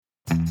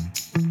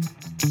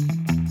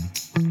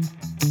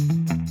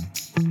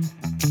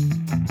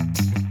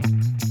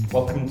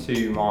Welcome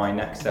to my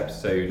next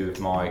episode of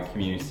my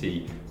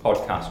community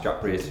podcast, Jack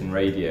Brereton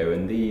Radio,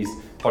 and these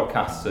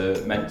podcasts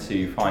are meant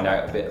to find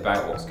out a bit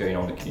about what's going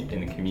on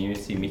in the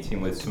community, meeting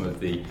with some of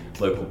the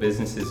local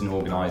businesses and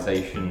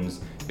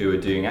organisations who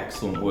are doing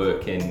excellent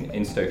work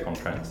in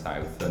Stoke-on-Trent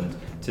South. And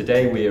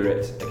today we're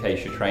at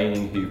Acacia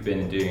Training, who've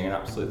been doing an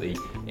absolutely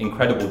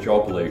incredible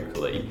job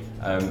locally,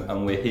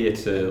 and we're here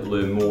to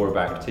learn more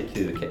about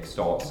particularly the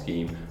Kickstart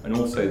scheme and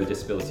also the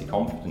Disability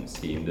Confidence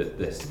scheme that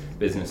this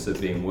business has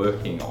been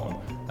working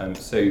on.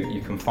 So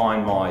you can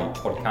find my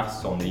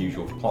podcasts on the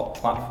usual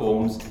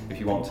platforms if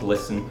you want to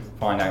listen,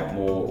 find out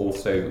more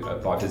also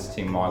by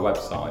visiting my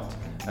website.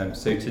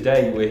 So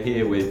today we're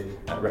here with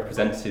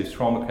representatives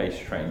from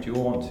Acacia Training. Do you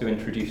all want to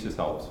introduce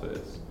yourselves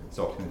first?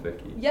 Starting with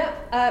Vicky. Yeah,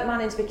 my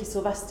name's Vicky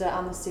Sylvester.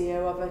 I'm the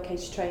CEO of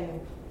Acacia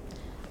Training.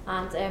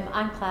 And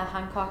I'm Claire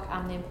Hancock.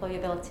 I'm the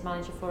Employability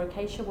Manager for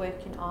Acacia,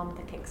 working on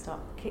the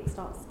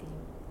Kickstart scheme.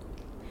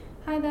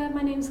 Hi there,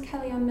 my name's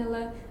Kellyanne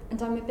Miller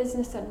and I'm a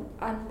Business and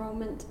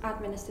Enrolment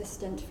Admin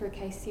Assistant for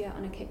Acacia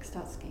on a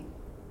Kickstart scheme.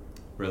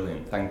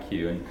 Brilliant, thank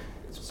you. And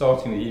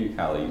starting with you,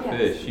 Callie, Yes.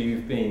 First,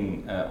 you've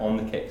been on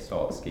the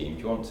Kickstart scheme.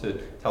 Do you want to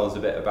tell us a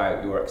bit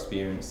about your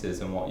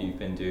experiences and what you've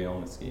been doing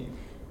on the scheme?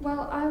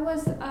 Well, I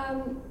was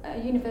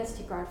a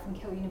university grad from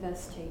Keele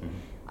University.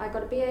 I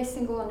got a BA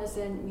Single Honours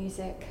in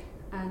music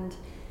and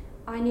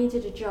I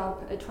needed a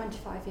job at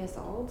 25 years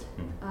old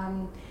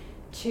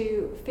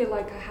to feel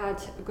like I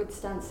had a good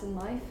stance in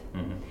life.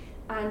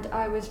 And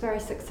I was very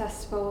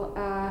successful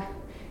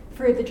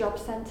through the job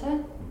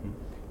centre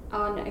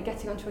on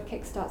getting onto a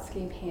Kickstart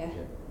scheme here.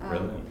 Yeah,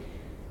 brilliant.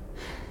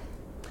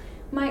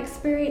 My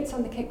experience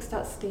on the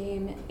Kickstart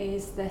scheme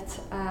is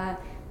that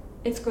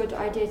it's a good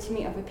idea to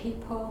meet other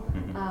people.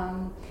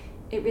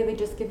 It really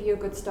does give you a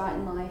good start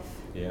in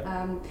life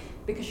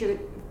because you're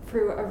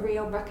through a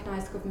real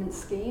recognised government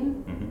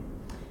scheme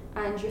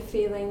and you're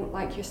feeling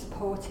like you're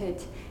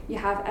supported. You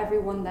have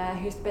everyone there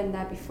who's been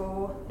there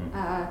before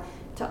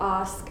to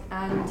ask,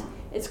 and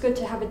it's good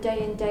to have a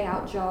day in, day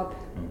out job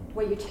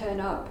where you turn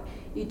up,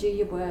 you do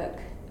your work,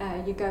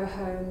 you go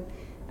home,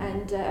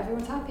 and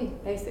everyone's happy,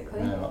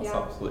 basically. Yeah, that's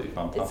absolutely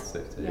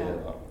fantastic to hear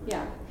that.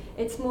 Yeah,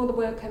 it's more the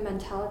worker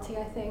mentality,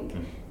 I think,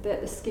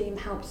 that the scheme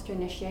helps to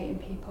initiate in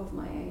people of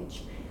my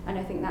age. And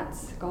I think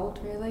that's gold,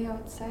 really, I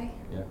would say.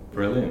 Yeah,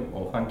 brilliant.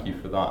 Well, thank you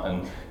for that.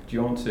 And do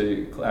you want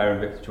to, Claire and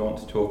Vic, do you want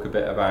to talk a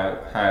bit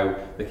about how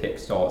the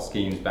Kickstart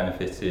scheme's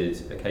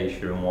benefited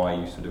Acacia and why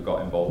you sort of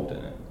got involved in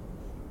it?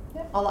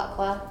 Yeah, I'll let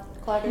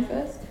Claire go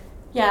first.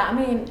 Yeah, I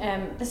mean,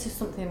 this is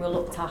something we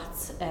looked at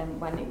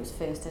when it was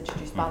first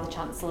introduced by the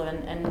Chancellor,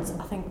 and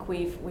I think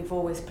we've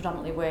always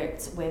predominantly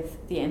worked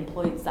with the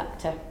employed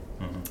sector.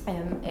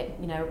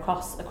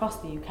 Across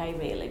the UK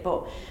really,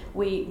 but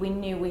we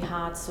knew we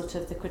had sort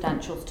of the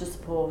credentials to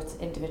support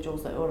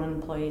individuals that were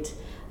unemployed.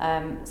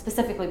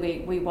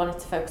 Specifically, we wanted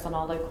to focus on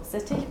our local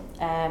city,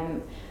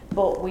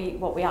 but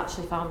what we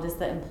actually found is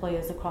that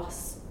employers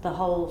across the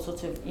whole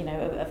sort of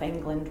of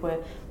England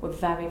were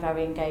very,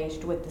 very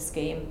engaged with the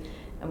scheme.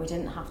 And we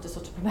didn't have to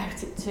sort of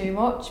promote it too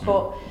much,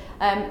 but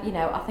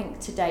I think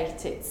to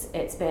date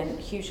it's been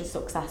hugely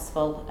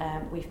successful.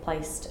 We've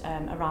placed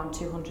around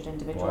 200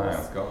 individuals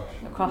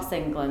across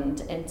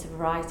England into a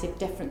variety of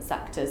different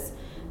sectors,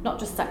 not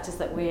just sectors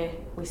that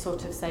we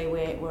sort of say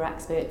we're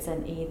experts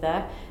in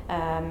either.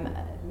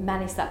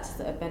 Many sectors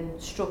that have been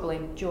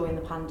struggling during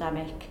the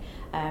pandemic,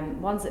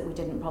 ones that we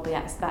didn't probably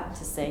expect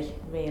to see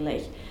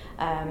really,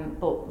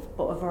 but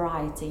a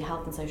variety: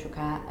 health and social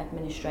care,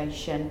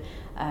 administration,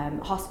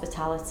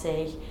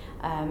 hospitality,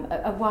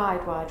 a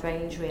wide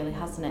range really,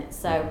 hasn't it?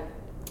 So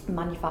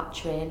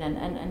manufacturing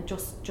and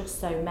just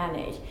so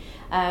many.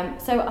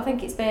 So I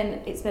think it's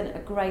been a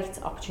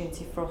great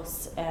opportunity for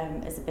us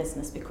as a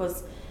business,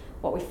 because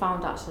what we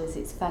found actually is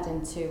it's fed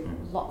into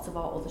lots of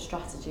our other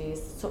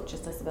strategies, such as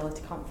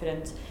disability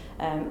confident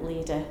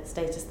leader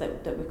status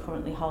that we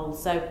currently hold.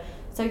 So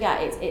yeah,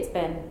 it's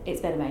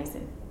been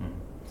amazing.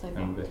 So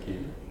and Vicky?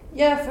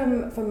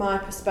 Yeah, from my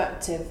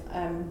perspective,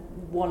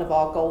 one of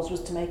our goals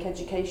was to make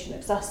education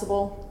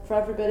accessible for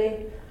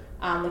everybody,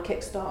 and the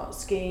Kickstart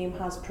scheme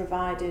has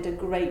provided a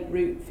great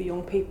route for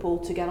young people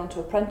to get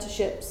onto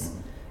apprenticeships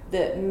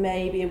that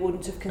maybe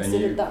wouldn't have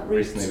considered that route.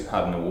 Recently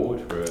had an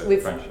award for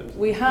apprenticeships.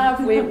 We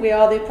have. We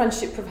are the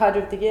Apprenticeship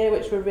Provider of the Year,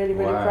 which we're really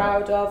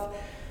proud of.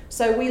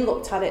 So we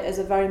looked at it as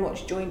a very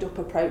much joined up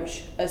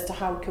approach as to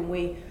how can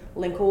we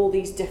link all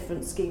these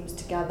different schemes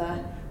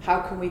together, how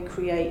can we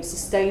create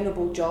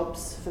sustainable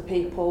jobs for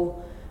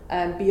people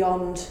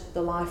beyond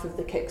the life of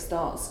the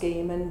Kickstart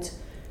scheme, and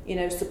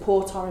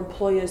support our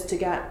employers to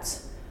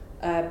get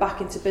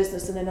back into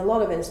business, and in a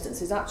lot of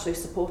instances actually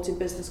supporting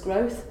business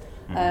growth.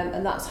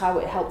 And that's how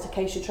it helped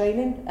Acacia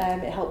Training.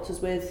 It helped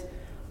us with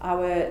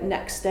our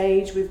next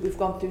stage. We've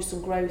gone through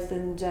some growth,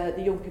 and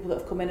the young people that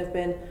have come in have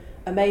been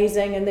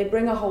amazing, and they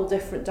bring a whole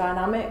different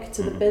dynamic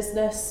to the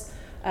business,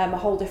 a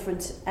whole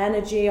different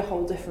energy, a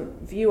whole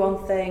different view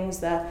on things.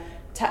 Their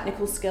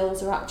technical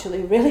skills are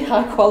actually really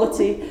high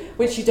quality,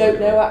 which you don't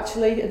know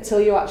actually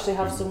until you actually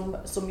have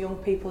some young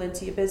people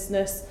into your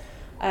business.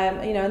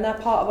 You know, and they're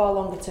part of our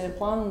longer term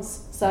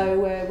plans. So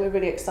we're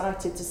really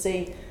excited to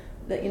see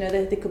that, you know,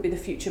 they could be the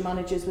future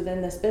managers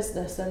within this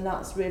business, and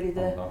that's really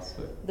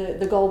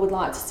the goal we'd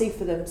like to see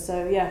for them.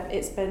 So yeah,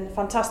 it's been a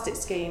fantastic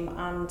scheme,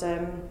 and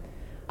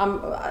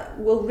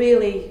we'll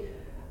really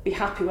be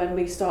happy when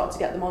we start to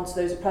get them onto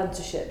those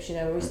apprenticeships, you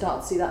know, when we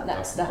start to see that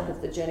next step of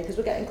the journey, because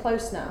we're getting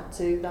close now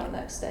to that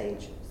next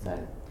stage.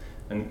 So.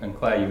 And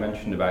Claire, you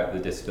mentioned about the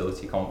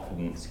Disability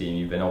Confidence Scheme.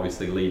 You've been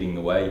obviously leading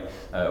the way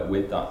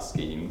with that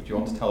scheme. Do you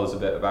want to tell us a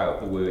bit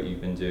about the work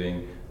you've been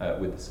doing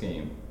with the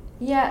scheme?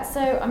 Yeah,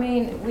 so I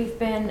mean, we've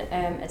been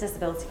a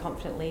Disability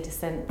Confident Leader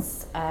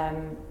since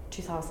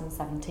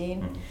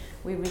 2017.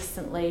 We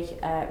recently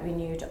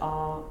renewed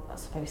our, I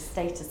suppose,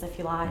 status, if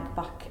you like,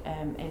 back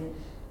in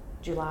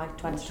July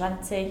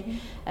 2020,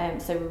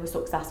 so we were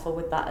successful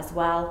with that as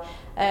well.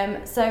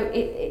 So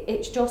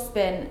it's just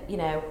been, you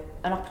know,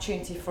 an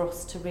opportunity for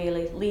us to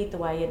really lead the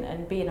way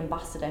and be an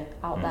ambassador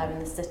out there in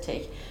the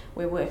city.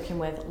 We're working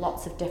with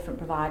lots of different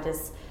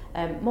providers,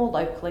 more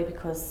locally,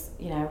 because,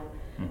 you know,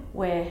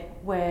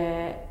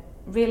 we're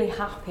really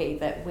happy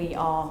that we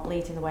are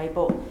leading the way,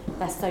 but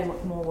there's so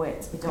much more work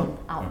to be done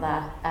out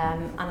there,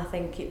 and I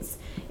think it's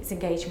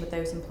engaging with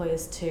those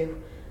employers to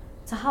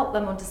help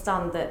them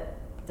understand that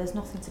there's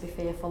nothing to be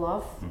fearful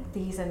of.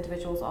 These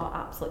individuals are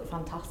absolutely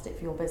fantastic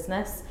for your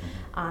business,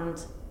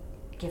 and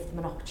give them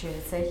an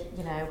opportunity,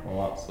 you know.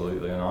 Well,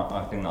 absolutely, and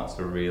I think that's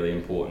a really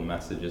important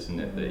message, isn't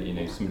it? That, you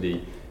know,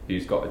 somebody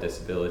who's got a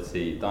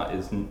disability, that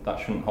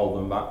shouldn't hold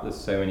them back. There's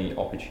so many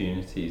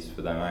opportunities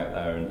for them out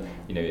there, and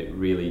you know, it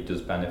really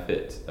does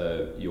benefit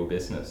your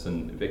business.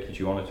 And Vicky, do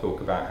you want to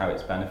talk about how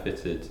it's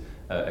benefited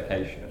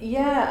Acacia?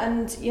 Yeah,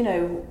 and you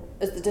know,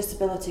 as the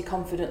Disability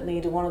Confident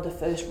Leader, one of the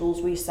first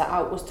rules we set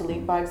out was to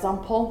lead by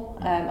example.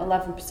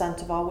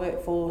 11% of our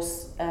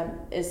workforce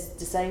is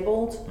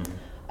disabled.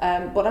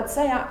 But I'd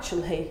say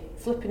actually,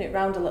 flipping it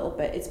round a little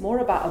bit, it's more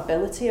about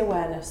ability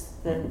awareness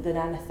than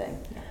anything.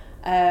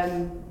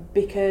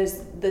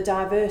 Because the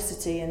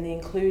diversity and the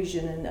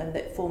inclusion and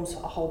it forms a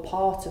whole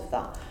part of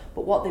that.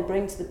 But what they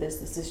bring to the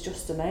business is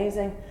just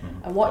amazing.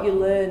 And what you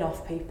learn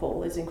off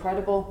people is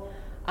incredible.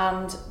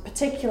 And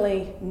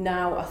particularly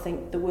now, I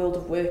think the world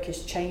of work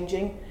is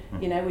changing.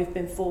 You know, we've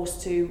been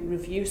forced to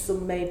review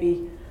some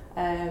maybe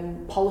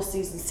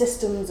policies and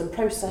systems and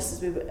processes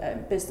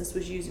business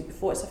was using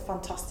before. It's a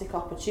fantastic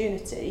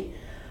opportunity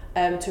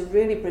to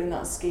really bring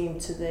that scheme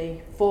to the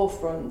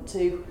forefront,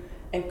 to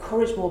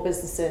encourage more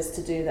businesses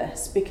to do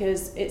this,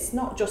 because it's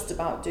not just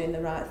about doing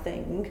the right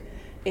thing,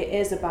 it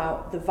is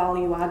about the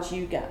value add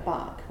you get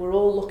back. We're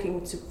all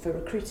looking for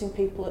recruiting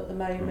people at the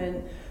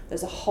moment.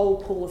 There's a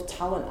whole pool of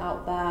talent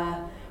out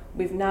there.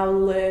 We've now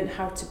learned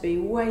how to be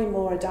way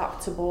more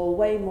adaptable,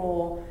 way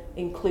more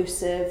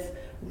inclusive,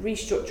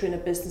 restructuring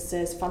of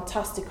businesses,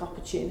 fantastic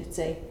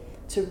opportunity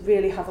to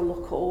really have a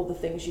look at all the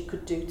things you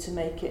could do to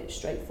make it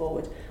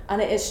straightforward.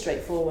 And it is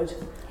straightforward.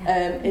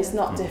 It's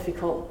not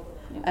difficult.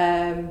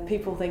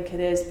 People think it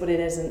is, but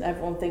it isn't.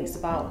 Everyone thinks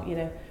about, you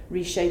know,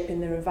 reshaping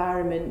their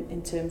environment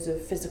in terms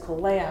of physical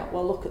layout.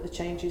 Well, look at the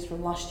changes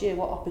from last year,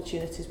 what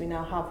opportunities we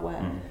now have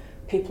where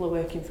people are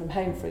working from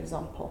home, for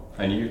example.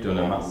 And you've done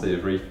a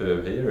massive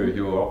refurb here of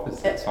your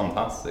office. It's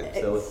fantastic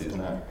facilities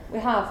now. We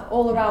have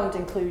all around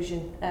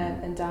inclusion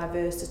and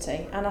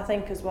diversity, and I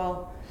think as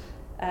well,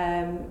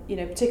 you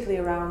know, particularly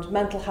around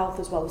mental health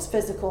as well as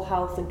physical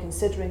health, and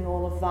considering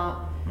all of that,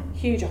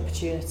 huge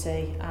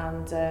opportunity.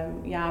 And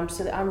yeah,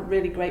 I'm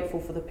really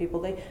grateful for the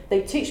people.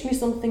 They teach me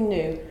something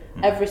new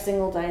every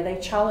single day. They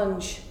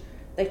challenge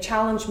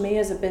me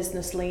as a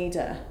business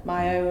leader,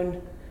 my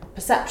own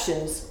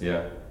perceptions.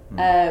 Yeah.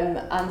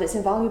 And it's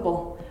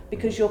invaluable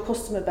because your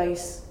customer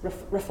base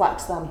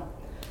reflects them.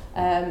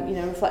 You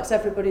know, reflects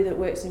everybody that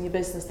works in your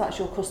business. That's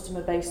your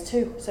customer base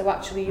too. So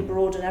actually you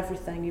broaden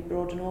everything. You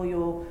broaden all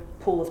your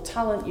pool of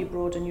talent, you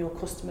broaden your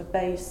customer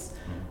base,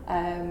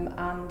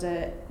 and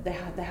they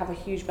have a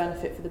huge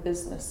benefit for the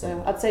business.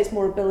 So I'd say it's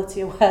more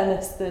ability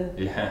awareness than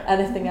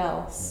anything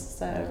else.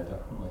 So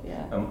definitely.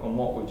 Yeah. And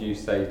what would you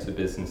say to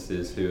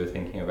businesses who are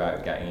thinking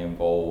about getting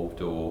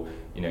involved, or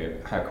you know,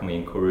 how can we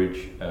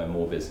encourage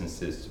more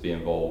businesses to be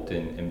involved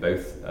in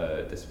both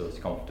Disability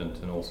Confident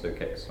and also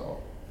Kickstart?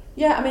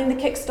 Yeah, I mean, the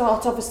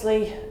Kickstart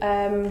obviously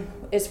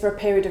is for a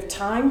period of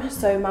time,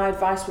 so my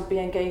advice would be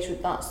engage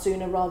with that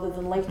sooner rather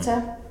than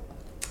later,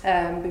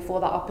 before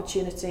that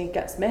opportunity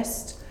gets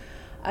missed.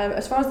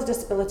 As far as the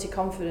Disability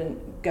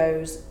Confident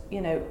goes,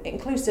 you know,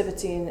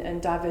 inclusivity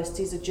and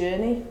diversity is a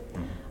journey,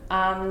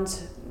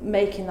 and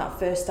making that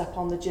first step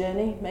on the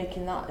journey,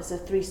 making that as a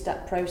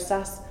 3-step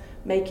process,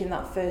 making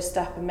that first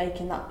step and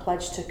making that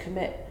pledge to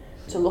commit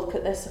to look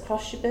at this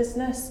across your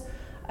business.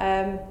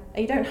 And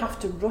you don't have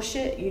to rush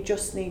it, you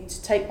just need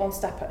to take one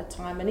step at a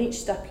time, and each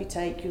step you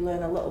take you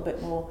learn a little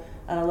bit more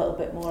and a little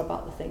bit more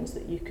about the things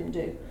that you can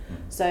do.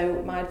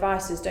 So my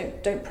advice is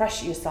don't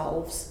pressure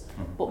yourselves,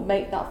 but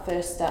make that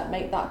first step,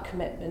 make that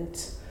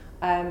commitment,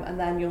 and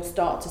then you'll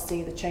start to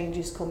see the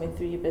changes coming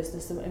through your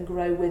business and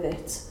grow with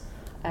it.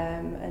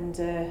 and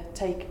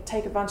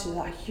take advantage of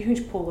that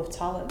huge pool of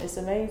talent. It's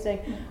amazing.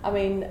 I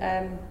mean,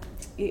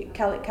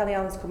 Kelly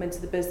Allen's come into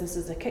the business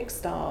as a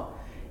kickstart,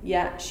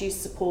 yet she's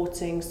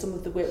supporting some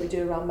of the work we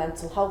do around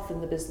mental health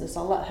in the business.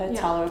 I'll let her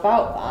tell her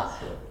about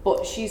that,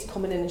 but she's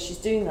coming in and she's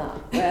doing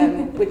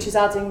that, which is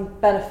adding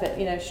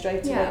benefit,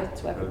 straight away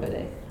to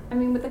everybody. I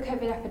mean, with the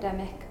COVID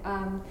epidemic,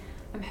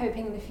 I'm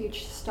hoping in the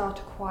future to start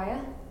a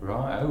choir.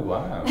 Right, oh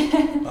wow.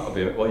 That'll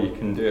be, well, you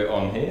can do it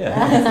on here.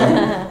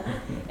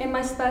 In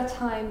my spare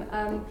time,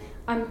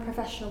 I'm a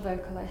professional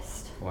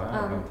vocalist.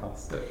 Wow,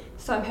 fantastic.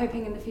 So I'm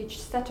hoping in the future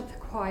to set up a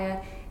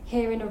choir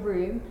here in a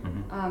room,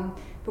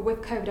 but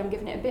with COVID I'm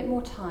giving it a bit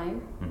more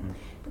time,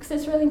 because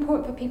it's really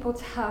important for people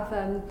to have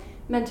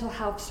mental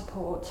health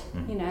support.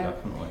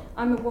 Definitely.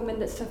 I'm a woman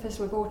that suffers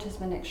with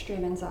autism and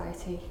extreme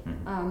anxiety,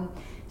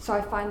 so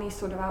I find these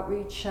sort of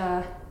outreach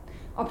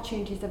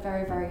opportunities are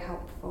very, very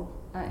helpful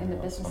in the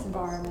business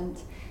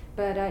environment.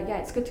 But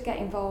it's good to get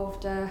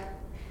involved and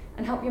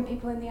help young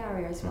people in the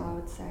area as well, I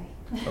would say.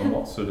 And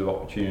what sort of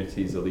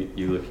opportunities are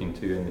you looking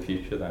to in the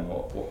future then?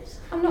 What's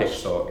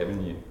Kickstart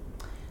giving you?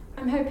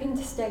 I'm hoping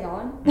to stay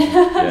on,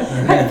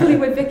 hopefully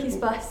with Vicky's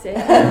blessing.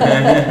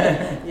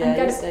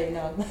 You're staying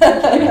on.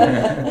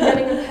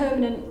 Getting a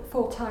permanent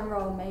full-time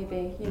role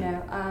maybe,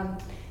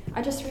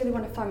 I just really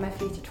want to find my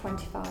feet at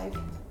 25.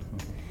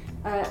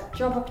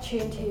 Job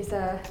opportunities,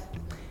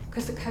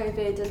 because of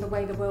COVID and the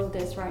way the world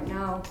is right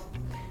now,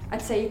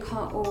 I'd say you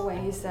can't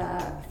always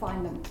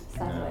find them,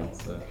 sadly.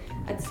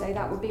 I'd say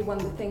that would be one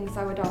of the things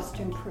I would ask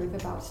to improve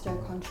about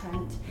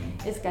Stoke-on-Trent,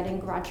 is getting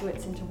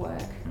graduates into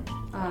work.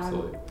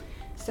 Absolutely.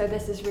 So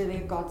this is really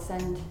a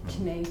godsend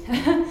to me,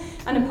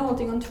 and I'm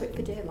holding on to it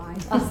for dear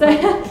life.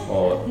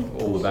 Well,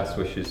 all the best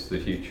wishes for the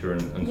future,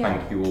 and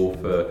thank you all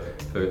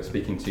for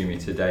speaking to me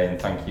today, and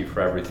thank you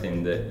for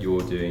everything that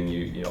you're doing.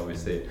 You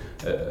obviously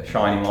a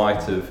shining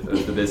light of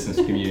the business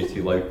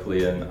community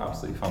locally, and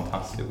absolutely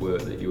fantastic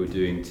work that you're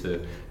doing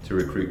to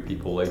recruit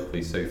people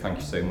locally. So thank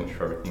you so much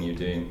for everything you're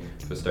doing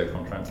for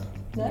Stoke-on-Trent.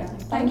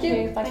 Thank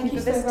you. Thank you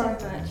for so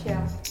very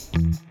much.